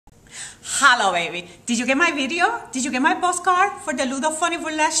Hello, baby. Did you get my video? Did you get my postcard for the Ludo Funny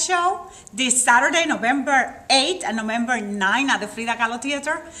Burlesque show? This Saturday, November 8th and November 9th at the Frida Kahlo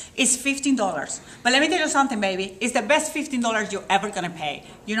Theater is $15. But let me tell you something, baby. It's the best $15 you're ever going to pay.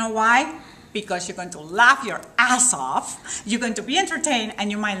 You know why? Because you're going to laugh your ass off, you're going to be entertained, and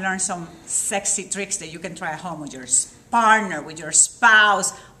you might learn some sexy tricks that you can try at home with your partner, with your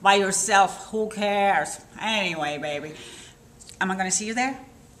spouse, by yourself. Who cares? Anyway, baby. Am I going to see you there?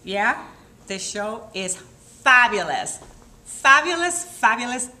 Yeah? This show is fabulous. Fabulous,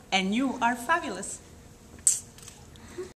 fabulous, and you are fabulous.